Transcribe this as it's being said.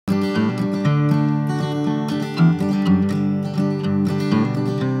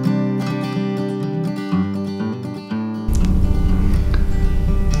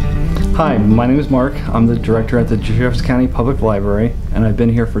Hi, my name is Mark. I'm the director at the Jefferson County Public Library, and I've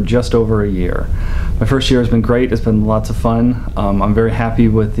been here for just over a year. My first year has been great. It's been lots of fun. I'm very happy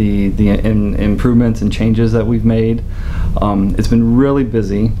with the improvements and changes that we've made. It's been really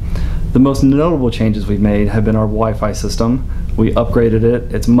busy. The most notable changes we've made have been our Wi-Fi system. We upgraded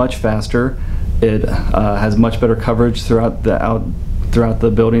it. It's much faster. It has much better coverage throughout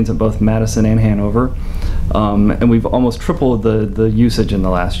the buildings at both Madison and Hanover. And we've almost tripled the usage in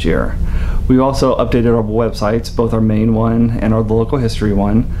the last year. We've also updated our websites, both our main one and the local history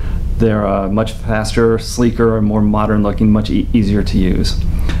one. They're much faster, sleeker, and more modern looking, much easier to use.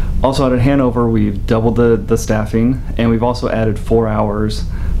 Also out at Hanover, we've doubled the staffing, and we've also added 4 hours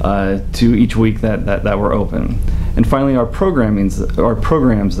to each week that we're open. And finally, our programs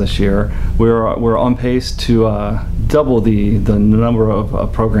this year, we're on pace to double the number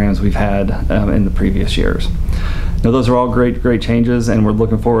of programs we've had in the previous years. Now, those are all great changes, and we're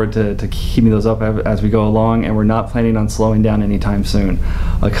looking forward to keeping those up as we go along, and we're not planning on slowing down anytime soon.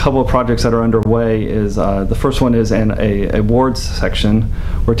 A couple of projects that are underway is, the first one is a awards section.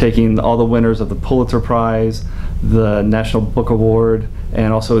 We're taking all the winners of the Pulitzer Prize, the National Book Award,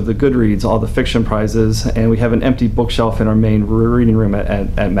 and also the Goodreads, all the fiction prizes, and we have an empty bookshelf in our main reading room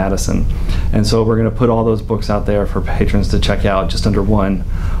at Madison. And so we're going to put all those books out there for patrons to check out, just under one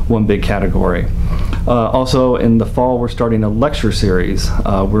big category. Also in the fall, we're starting a lecture series.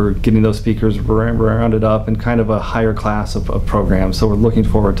 We're getting those speakers rounded up in kind of a higher class of programs, so we're looking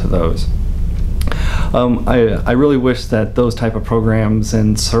forward to those. I really wish that those type of programs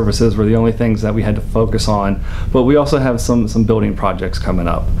and services were the only things that we had to focus on, but we also have some building projects coming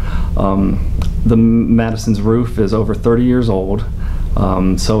up. The Madison's roof is over 30 years old,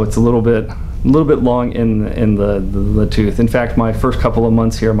 so it's a little bit long in the tooth. In fact, my first couple of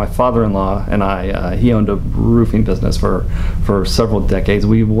months here, my father-in-law and he owned a roofing business for several decades.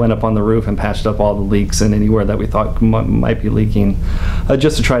 We went up on the roof and patched up all the leaks and anywhere that we thought might be leaking,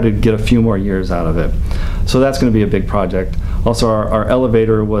 just to try to get a few more years out of it. So that's going to be a big project. Also, our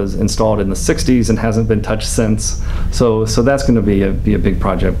elevator was installed in the 60s and hasn't been touched since. So that's going to be a big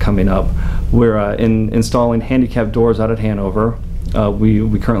project coming up. We're installing handicap doors out at Hanover.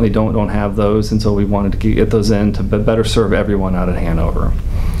 We currently don't have those, and so we wanted to get those in to better serve everyone out at Hanover.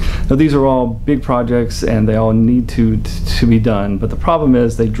 Now, these are all big projects, and they all need to be done, but the problem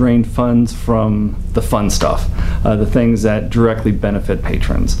is they drain funds from the fun stuff, the things that directly benefit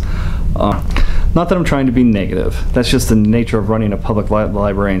patrons. Not that I'm trying to be negative. That's just the nature of running a public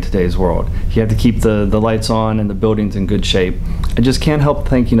library in today's world. You have to keep the lights on and the buildings in good shape. I just can't help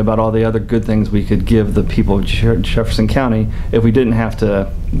thinking about all the other good things we could give the people of Jefferson County if we didn't have to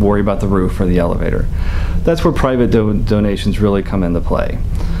worry about the roof or the elevator. That's where private donations really come into play.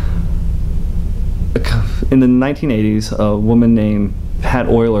 In the 1980s, a woman named Pat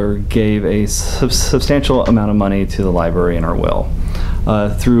Euler gave a substantial amount of money to the library in her will.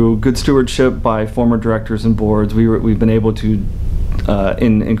 Through good stewardship by former directors and boards, we've been able to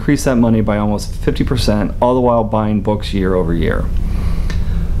increase that money by almost 50%, all the while buying books year over year.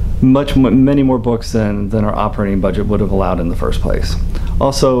 Many more books than our operating budget would have allowed in the first place.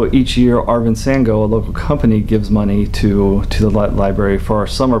 Also, each year, Arvin Sango, a local company, gives money to the library for our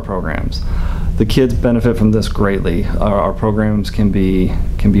summer programs. The kids benefit from this greatly. Our programs can be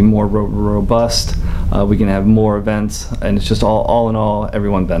more robust. We can have more events, and it's just all in all,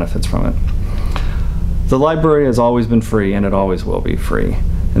 everyone benefits from it. The library has always been free, and it always will be free.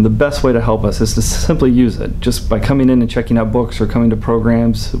 And the best way to help us is to simply use it. Just by coming in and checking out books or coming to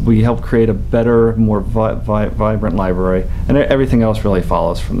programs, we help create a better, more vibrant library, and everything else really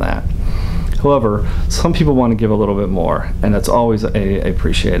follows from that. However, some people want to give a little bit more, and that's always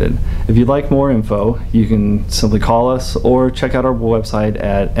appreciated. If you'd like more info, you can simply call us or check out our website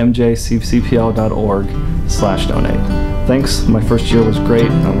at mjccpl.org/donate. Thanks. My first year was great,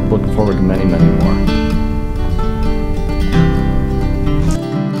 and I'm looking forward to many more.